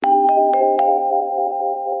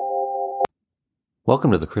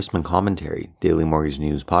Welcome to the Chrisman Commentary Daily Mortgage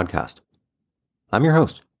News Podcast. I'm your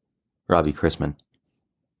host, Robbie Chrisman.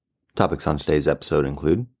 Topics on today's episode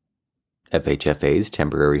include FHFA's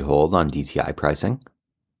temporary hold on DTI pricing,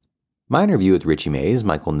 my interview with Richey's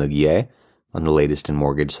Michael Nouguier on the latest in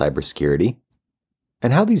mortgage cybersecurity,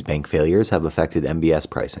 and how these bank failures have affected MBS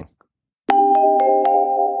pricing.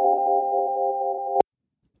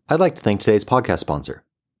 I'd like to thank today's podcast sponsor,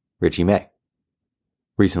 Richey.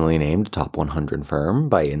 Recently named a top 100 firm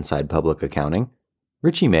by Inside Public Accounting,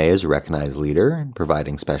 Richey is a recognized leader in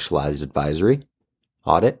providing specialized advisory,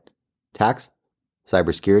 audit, tax,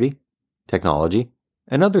 cybersecurity, technology,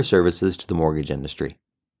 and other services to the mortgage industry.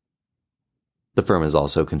 The firm has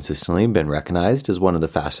also consistently been recognized as one of the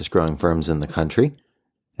fastest growing firms in the country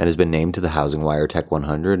and has been named to the Housing Wire Tech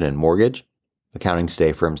 100 in mortgage, Accounting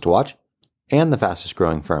Today Firms to Watch, and the fastest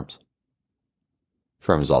growing firms. The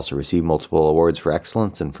firm has also received multiple awards for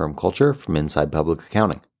excellence in firm culture from Inside Public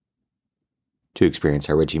Accounting. To experience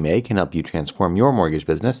how Richey can help you transform your mortgage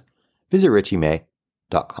business, visit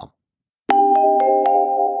richey.com.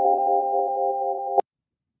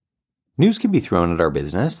 News can be thrown at our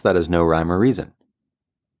business that has no rhyme or reason.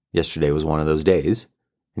 Yesterday was one of those days,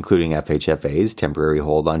 including FHFA's temporary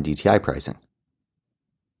hold on DTI pricing.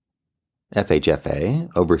 FHFA,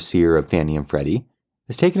 overseer of Fannie and Freddie,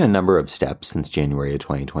 has taken a number of steps since January of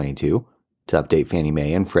 2022 to update Fannie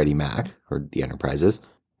Mae and Freddie Mac, or the enterprises,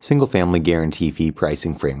 single-family guarantee fee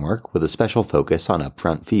pricing framework with a special focus on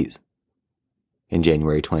upfront fees. In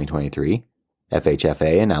January 2023,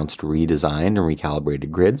 FHFA announced redesigned and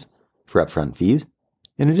recalibrated grids for upfront fees,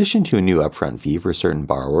 in addition to a new upfront fee for certain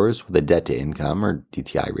borrowers with a debt-to-income or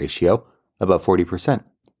DTI ratio above 40%.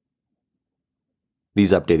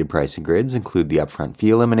 These updated pricing grids include the upfront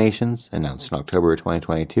fee eliminations announced in October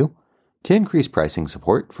 2022 to increase pricing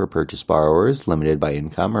support for purchase borrowers limited by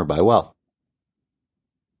income or by wealth.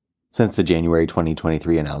 Since the January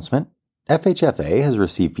 2023 announcement, FHFA has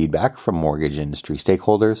received feedback from mortgage industry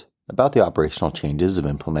stakeholders about the operational changes of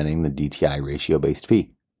implementing the DTI ratio-based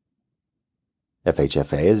fee.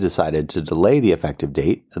 FHFA has decided to delay the effective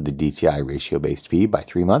date of the DTI ratio-based fee by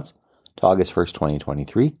 3 months to August 1st,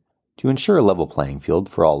 2023, to ensure a level playing field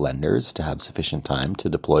for all lenders to have sufficient time to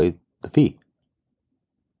deploy the fee.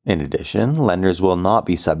 In addition, lenders will not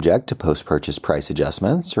be subject to post-purchase price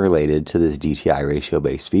adjustments related to this DTI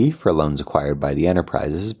ratio-based fee for loans acquired by the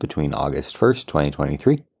enterprises between August 1st,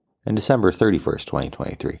 2023 and December 31st,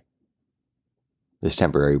 2023. This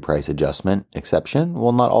temporary price adjustment exception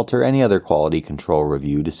will not alter any other quality control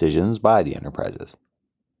review decisions by the enterprises.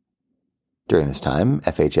 During this time,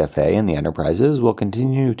 FHFA and the enterprises will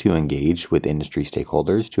continue to engage with industry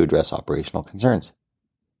stakeholders to address operational concerns.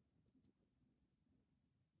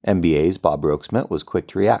 MBA's Bob Rokesmith was quick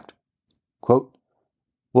to react. Quote,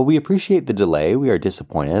 "While we appreciate the delay, we are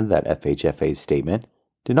disappointed that FHFA's statement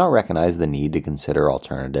did not recognize the need to consider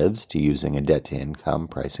alternatives to using a debt-to-income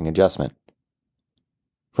pricing adjustment.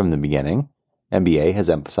 From the beginning, MBA has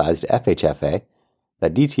emphasized to FHFA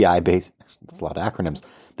that DTI-based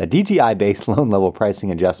loan level pricing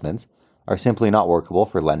adjustments are simply not workable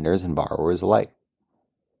for lenders and borrowers alike.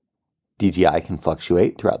 DTI can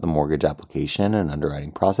fluctuate throughout the mortgage application and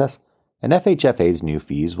underwriting process, and FHFA's new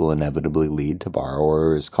fees will inevitably lead to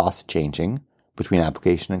borrowers' costs changing between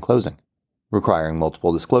application and closing, requiring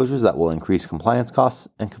multiple disclosures that will increase compliance costs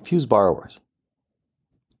and confuse borrowers.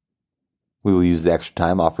 We will use the extra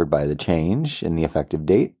time offered by the change in the effective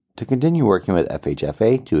date to continue working with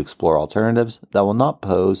FHFA to explore alternatives that will not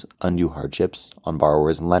pose undue hardships on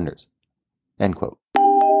borrowers and lenders." End quote.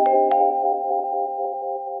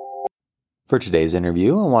 For today's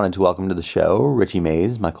interview, I wanted to welcome to the show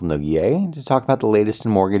Richey's Michael Nouguier to talk about the latest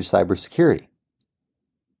in mortgage cybersecurity.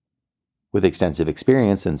 With extensive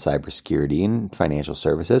experience in cybersecurity and financial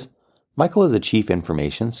services, Michael is a Chief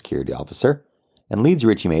Information Security Officer and leads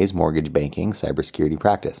Richey's mortgage banking cybersecurity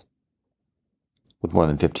practice. With more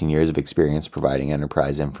than 15 years of experience providing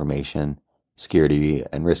enterprise information, security,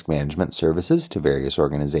 and risk management services to various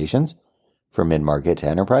organizations, from mid-market to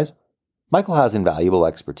enterprise, Michael has invaluable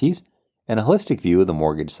expertise and a holistic view of the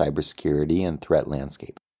mortgage cybersecurity and threat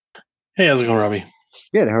landscape. Hey, how's it going, Robbie?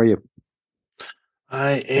 Good. How are you?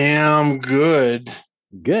 I am good.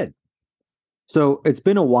 Good. So it's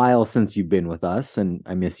been a while since you've been with us, and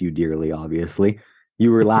I miss you dearly, obviously.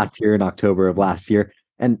 You were last here in October of last year,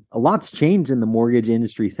 and a lot's changed in the mortgage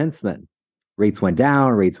industry since then. Rates went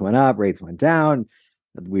down, rates went up, rates went down.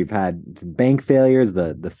 We've had bank failures.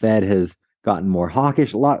 The Fed has gotten more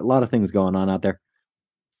hawkish. A lot of things going on out there.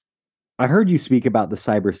 I heard you speak about the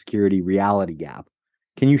cybersecurity reality gap.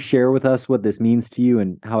 Can you share with us what this means to you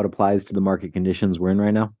and how it applies to the market conditions we're in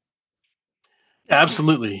right now?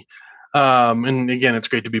 Absolutely. And again, it's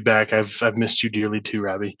great to be back. I've missed you dearly too,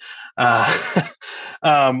 Robbie. Uh,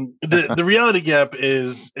 the reality gap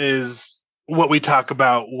is what we talk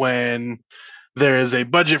about when there is a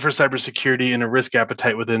budget for cybersecurity and a risk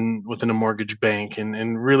appetite within a mortgage bank,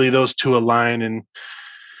 and really those two align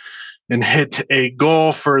and hit a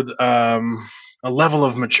goal for a level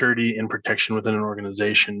of maturity and protection within an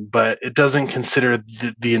organization, but it doesn't consider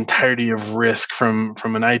the entirety of risk from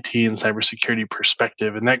an IT and cybersecurity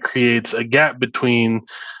perspective, and that creates a gap between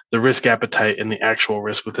the risk appetite and the actual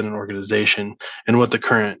risk within an organization and what the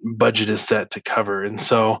current budget is set to cover. And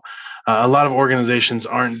so, a lot of organizations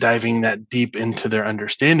aren't diving that deep into their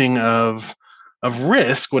understanding of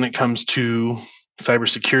risk when it comes to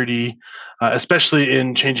cybersecurity, especially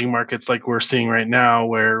in changing markets like we're seeing right now,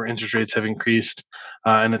 where interest rates have increased,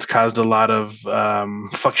 and it's caused a lot of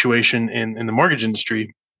fluctuation in the mortgage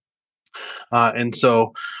industry. And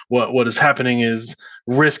so, what is happening is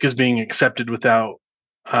risk is being accepted without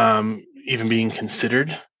even being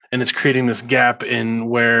considered. And it's creating this gap in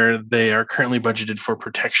where they are currently budgeted for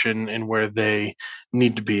protection and where they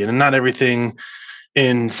need to be. And not everything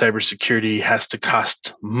in cybersecurity has to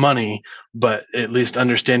cost money, but at least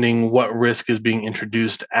understanding what risk is being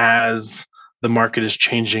introduced as the market is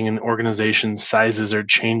changing and organizations' sizes are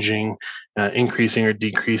changing, increasing or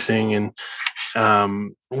decreasing,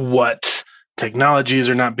 and what technologies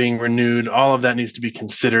are not being renewed. All of that needs to be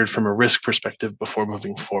considered from a risk perspective before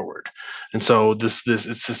moving forward. And so it's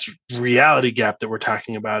this reality gap that we're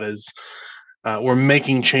talking about is we're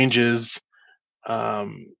making changes, at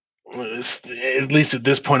least at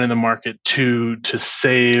this point in the market, to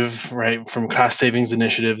save, right, from cost savings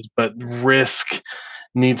initiatives, but risk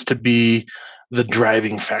needs to be the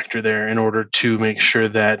driving factor there in order to make sure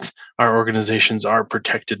that our organizations are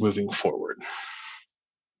protected moving forward.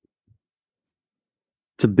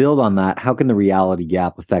 To build on that, how can the reality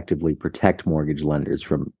gap effectively protect mortgage lenders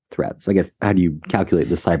from threats? I guess, how do you calculate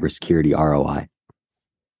the cybersecurity ROI?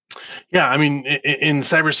 Yeah, I mean, in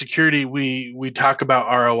cybersecurity, we talk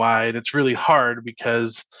about ROI, and it's really hard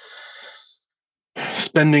because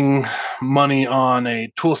spending money on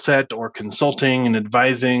a tool set or consulting and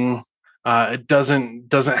advising, it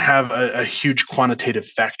doesn't have a huge quantitative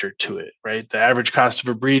factor to it, right? The average cost of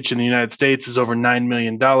a breach in the United States is over $9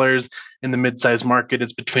 million. In the mid-sized market,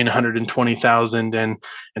 it's between 120,000 and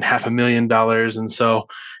 $500,000. And so,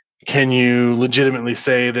 can you legitimately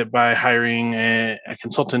say that by hiring a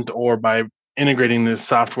consultant or by integrating this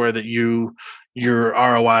software that your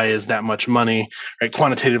ROI is that much money, right?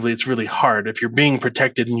 Quantitatively, it's really hard. If you're being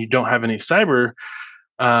protected and you don't have any cyber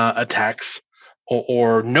attacks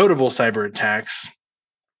or notable cyber attacks,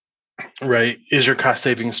 right? Is your cost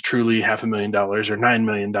savings truly $500,000 or $9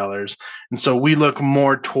 million? And so we look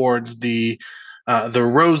more towards the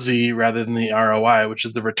ROSI rather than the ROI, which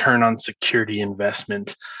is the return on security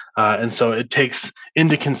investment. And so it takes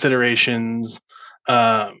into consideration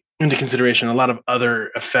a lot of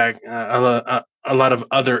other a lot of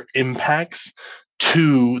other impacts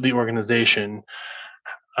to the organization.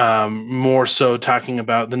 More so talking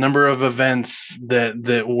about the number of events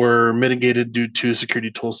that were mitigated due to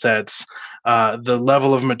security tool sets, the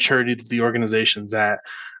level of maturity that the organization's at,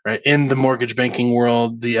 right? In the mortgage banking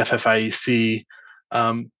world, the FFIEC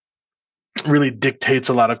really dictates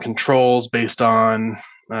a lot of controls based on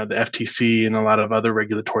the FTC and a lot of other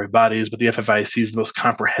regulatory bodies, but the FFIEC is the most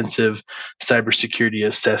comprehensive cybersecurity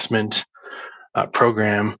assessment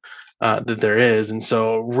program that there is. And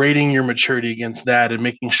so rating your maturity against that and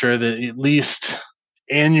making sure that at least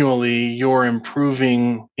annually you're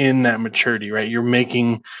improving in that maturity, right? You're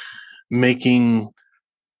making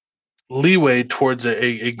leeway towards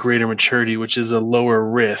a greater maturity, which is a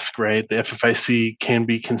lower risk, right? The FFIC can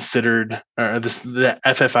be considered, or the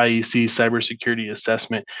FFIEC cybersecurity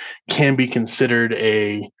assessment can be considered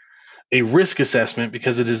a risk assessment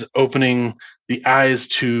because it is opening the eyes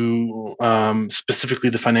to specifically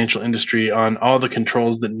the financial industry on all the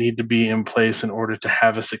controls that need to be in place in order to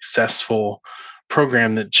have a successful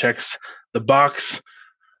program that checks the box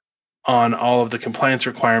on all of the compliance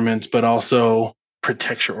requirements, but also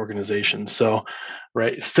protects your organization. So,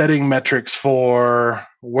 right, setting metrics for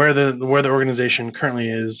where the organization currently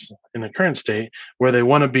is in the current state, where they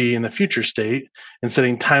want to be in the future state, and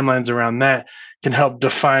setting timelines around that can help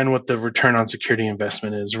define what the return on security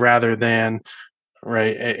investment is, rather than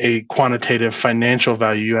right a quantitative financial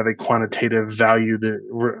value. You have a quantitative value that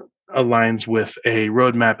aligns with a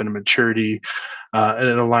roadmap and a maturity. And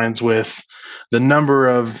it aligns with the number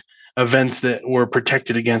of events that were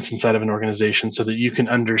protected against inside of an organization, so that you can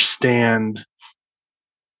understand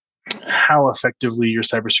how effectively your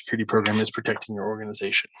cybersecurity program is protecting your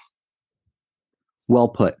organization. Well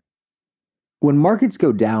put. When markets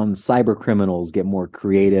go down, cyber criminals get more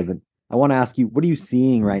creative. And I want to ask you, what are you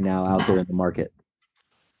seeing right now out there in the market?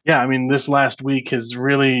 Yeah, I mean, this last week has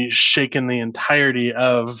really shaken the entirety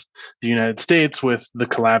of the United States with the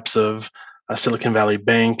collapse of Silicon Valley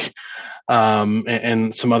Bank,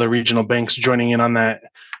 and some other regional banks joining in on that,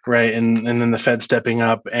 right? And then the Fed stepping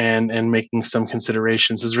up and making some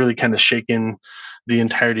considerations has really kind of shaken the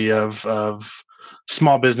entirety of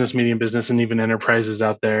small business, medium business, and even enterprises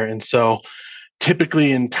out there. And so,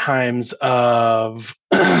 typically in times of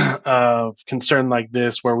of concern like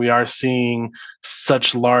this, where we are seeing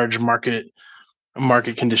such large market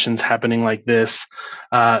conditions happening like this,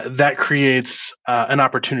 that creates an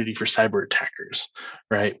opportunity for cyber attackers,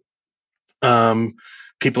 right? Um,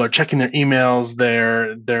 People are checking their emails.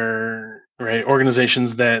 They're right,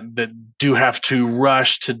 organizations that do have to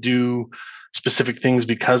rush to do specific things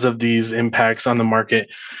because of these impacts on the market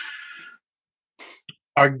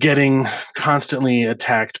are getting constantly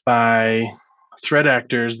attacked by threat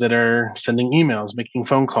actors that are sending emails, making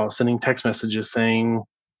phone calls, sending text messages, saying,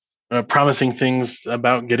 promising things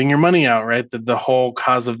about getting your money out, right? That the whole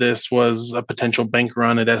cause of this was a potential bank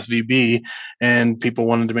run at SVB, and people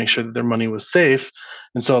wanted to make sure that their money was safe.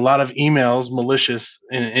 And so a lot of emails, malicious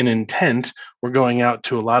in intent, were going out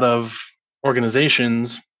to a lot of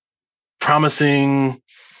organizations promising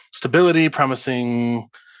stability, promising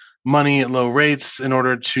money at low rates in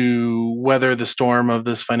order to weather the storm of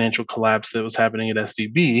this financial collapse that was happening at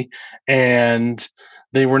SVB. And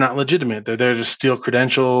they were not legitimate. They're there to steal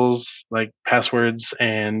credentials like passwords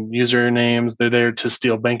and usernames. They're there to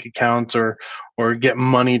steal bank accounts or get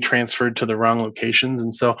money transferred to the wrong locations.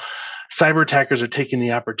 And so cyber attackers are taking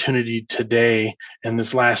the opportunity today and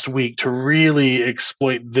this last week to really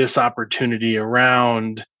exploit this opportunity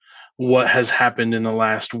around what has happened in the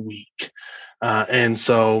last week. And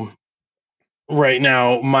so right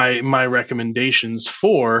now, my recommendations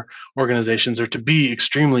for organizations are to be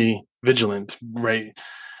extremely vigilant, right?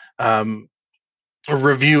 Um,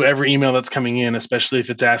 Review every email that's coming in, especially if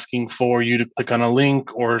it's asking for you to click on a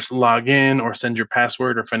link or log in or send your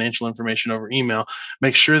password or financial information over email.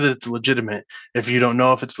 Make sure that it's legitimate. If you don't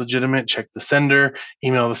know if it's legitimate, check the sender,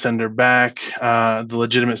 email the sender back, the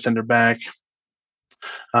legitimate sender back.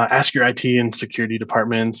 Ask your IT and security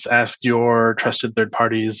departments, ask your trusted third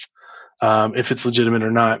parties if it's legitimate or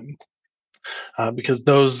not, because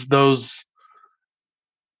those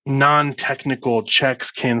non-technical checks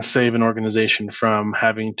can save an organization from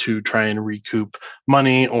having to try and recoup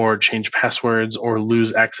money or change passwords or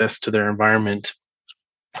lose access to their environment.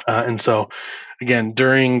 And so, again,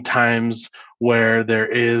 during times where there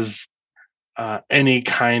is any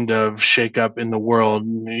kind of shakeup in the world,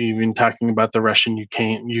 even talking about the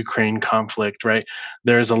Russian-Ukraine conflict, right?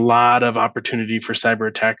 There's a lot of opportunity for cyber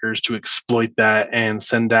attackers to exploit that and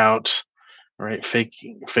send out right fake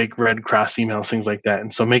Red Cross emails, things like that.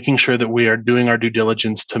 And so making sure that we are doing our due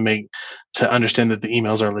diligence to understand that the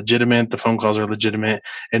emails are legitimate, the phone calls are legitimate,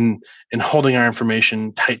 and holding our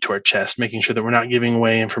information tight to our chest, making sure that we're not giving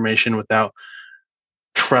away information without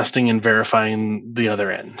trusting and verifying the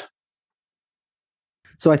other end.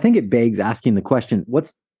 So I think it begs asking the question,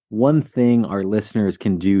 what's one thing our listeners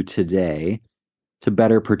can do today to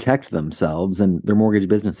better protect themselves and their mortgage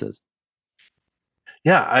businesses?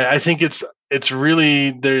 Yeah, I think it's really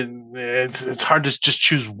there. It's hard to just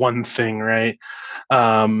choose one thing, right?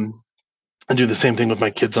 I do the same thing with my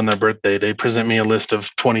kids on their birthday. They present me a list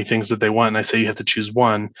of 20 things that they want, and I say you have to choose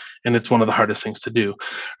one, and it's one of the hardest things to do.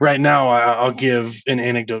 Right now, I'll give an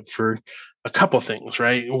anecdote for a couple things,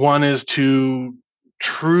 right? One is to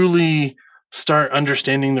truly start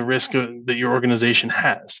understanding the risk that your organization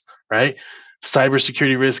has, right?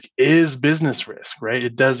 Cybersecurity risk is business risk, right?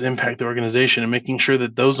 It does impact the organization, and making sure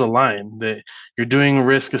that those align, that you're doing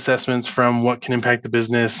risk assessments from what can impact the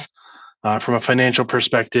business, from a financial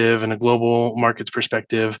perspective and a global markets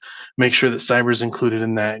perspective. Make sure that cyber is included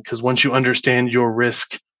in that, because once you understand your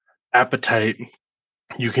risk appetite,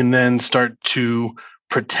 you can then start to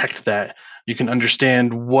protect that. You can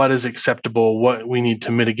understand what is acceptable, what we need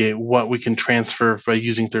to mitigate, what we can transfer by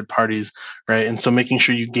using third parties, right? And so making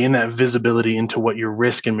sure you gain that visibility into what your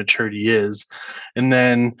risk and maturity is. And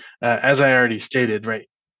then, as I already stated, right,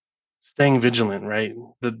 staying vigilant, right?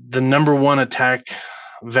 The number one attack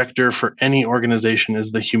vector for any organization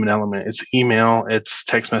is the human element. It's email, it's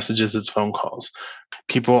text messages, it's phone calls.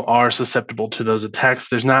 People are susceptible to those attacks.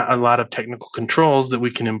 There's not a lot of technical controls that we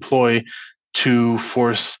can employ to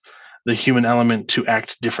force the human element to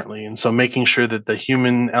act differently. And so making sure that the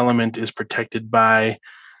human element is protected by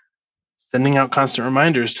sending out constant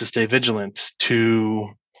reminders to stay vigilant, to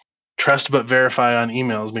trust but verify on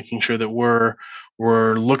emails, making sure that we're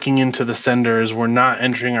We're looking into the senders. We're not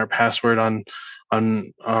entering our password on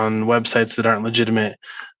websites that aren't legitimate.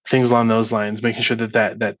 Things along those lines, making sure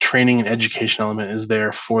that training and education element is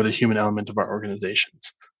there for the human element of our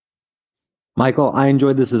organizations. Michael, I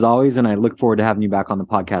enjoyed this as always, and I look forward to having you back on the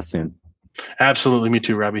podcast soon. Absolutely. Me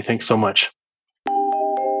too, Robbie. Thanks so much.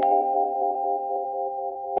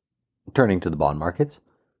 Turning to the bond markets,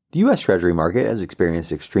 the U.S. Treasury market has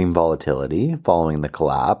experienced extreme volatility following the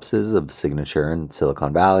collapses of Signature and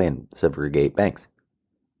Silicon Valley and Silvergate banks,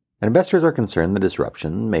 and investors are concerned the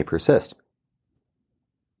disruption may persist.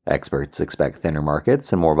 Experts expect thinner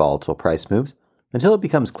markets and more volatile price moves until it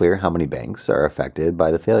becomes clear how many banks are affected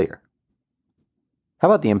by the failure. How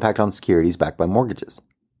about the impact on securities backed by mortgages?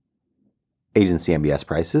 Agency MBS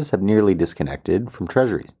prices have nearly disconnected from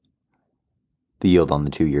treasuries. The yield on the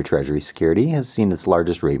 2-year Treasury security has seen its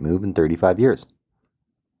largest rate move in 35 years.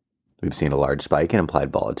 We've seen a large spike in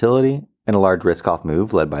implied volatility, and a large risk-off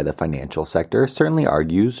move led by the financial sector certainly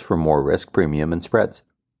argues for more risk premium and spreads.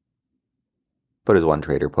 But as one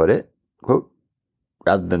trader put it, quote,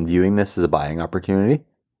 rather than viewing this as a buying opportunity,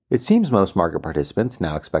 it seems most market participants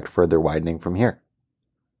now expect further widening from here,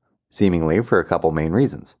 seemingly for a couple main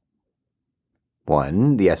reasons.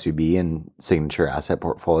 One, the SVB and Signature asset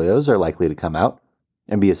portfolios are likely to come out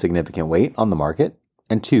and be a significant weight on the market.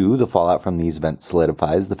 And two, the fallout from these events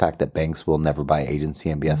solidifies the fact that banks will never buy agency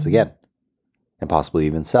MBS again, and possibly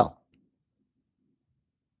even sell.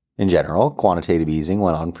 In general, quantitative easing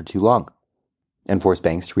went on for too long and forced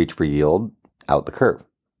banks to reach for yield out the curve,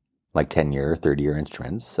 like 10-year, 30-year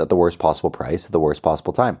instruments at the worst possible price at the worst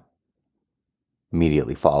possible time,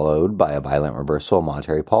 immediately followed by a violent reversal of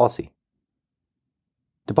monetary policy.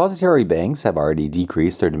 Depository banks have already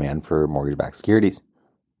decreased their demand for mortgage-backed securities.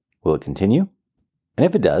 Will it continue? And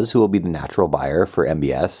if it does, who will be the natural buyer for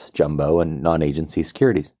MBS, jumbo, and non-agency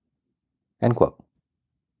securities? End quote.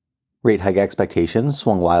 Rate hike expectations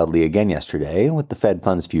swung wildly again yesterday, with the Fed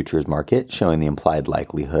funds futures market showing the implied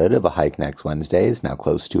likelihood of a hike next Wednesday is now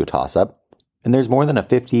close to a toss-up, and there's more than a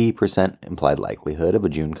 50% implied likelihood of a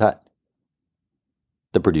June cut.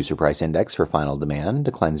 The producer price index for final demand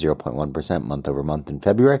declined 0.1% month over month in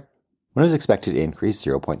February, when it was expected to increase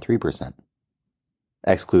 0.3%.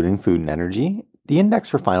 Excluding food and energy, the index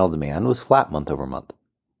for final demand was flat month over month.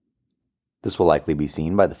 This will likely be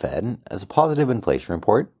seen by the Fed as a positive inflation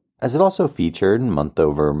report, as it also featured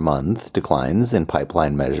month-over-month declines in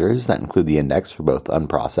pipeline measures that include the index for both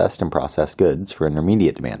unprocessed and processed goods for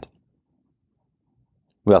intermediate demand.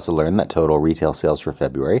 We also learned that total retail sales for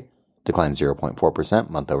February declined 0.4%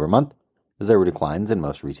 month over month, as there were declines in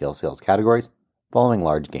most retail sales categories, following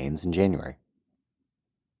large gains in January.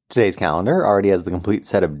 Today's calendar already has the complete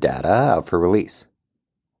set of data out for release.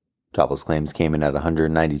 Jobless claims came in at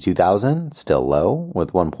 192,000, still low,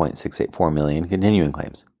 with 1.684 million continuing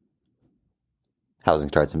claims. Housing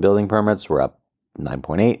starts and building permits were up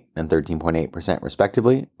 9.8% and 13.8%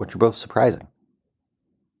 respectively, which are both surprising.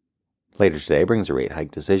 Later today brings a rate hike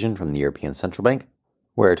decision from the European Central Bank,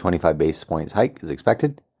 where a 25 basis points hike is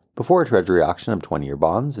expected, before a Treasury auction of 20-year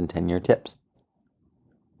bonds and 10-year tips.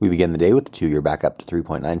 We begin the day with the 2-year back up to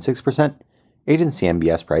 3.96%, agency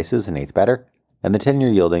MBS prices an eighth better, and the 10-year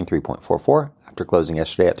yielding 3.44 after closing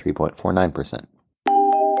yesterday at 3.49%.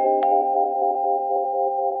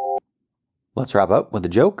 Let's wrap up with a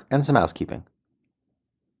joke and some housekeeping.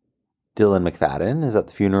 Dylan McFadden is at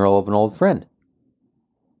the funeral of an old friend.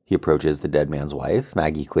 He approaches the dead man's wife,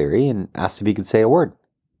 Maggie Cleary, and asks if he could say a word.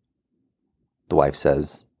 The wife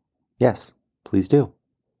says, "Yes, please do."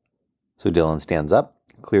 So Dylan stands up,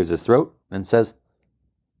 clears his throat, and says,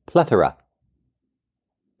 "Plethora."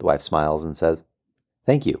 The wife smiles and says,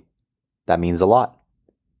 "Thank you. That means a lot."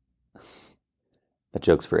 That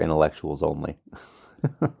joke's for intellectuals only.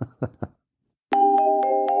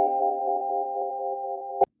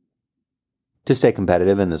 To stay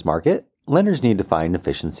competitive in this market, lenders need to find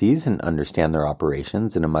efficiencies and understand their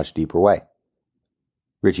operations in a much deeper way.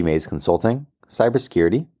 Richey May's consulting,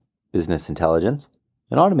 cybersecurity, business intelligence,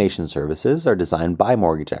 and automation services are designed by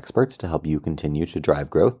mortgage experts to help you continue to drive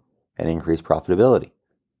growth and increase profitability.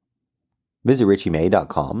 Visit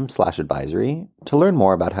richeymay.com/advisory to learn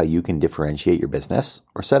more about how you can differentiate your business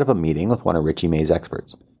or set up a meeting with one of Richey May's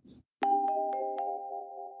experts.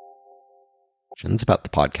 Questions about the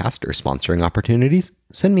podcast or sponsoring opportunities?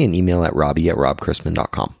 Send me an email at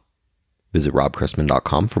robbie@robchrisman.com. Visit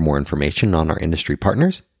robchrisman.com for more information on our industry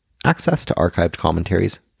partners, access to archived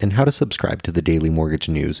commentaries, and how to subscribe to the daily mortgage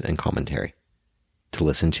news and commentary. To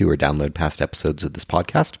listen to or download past episodes of this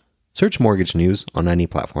podcast, search Mortgage News on any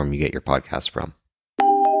platform you get your podcasts from.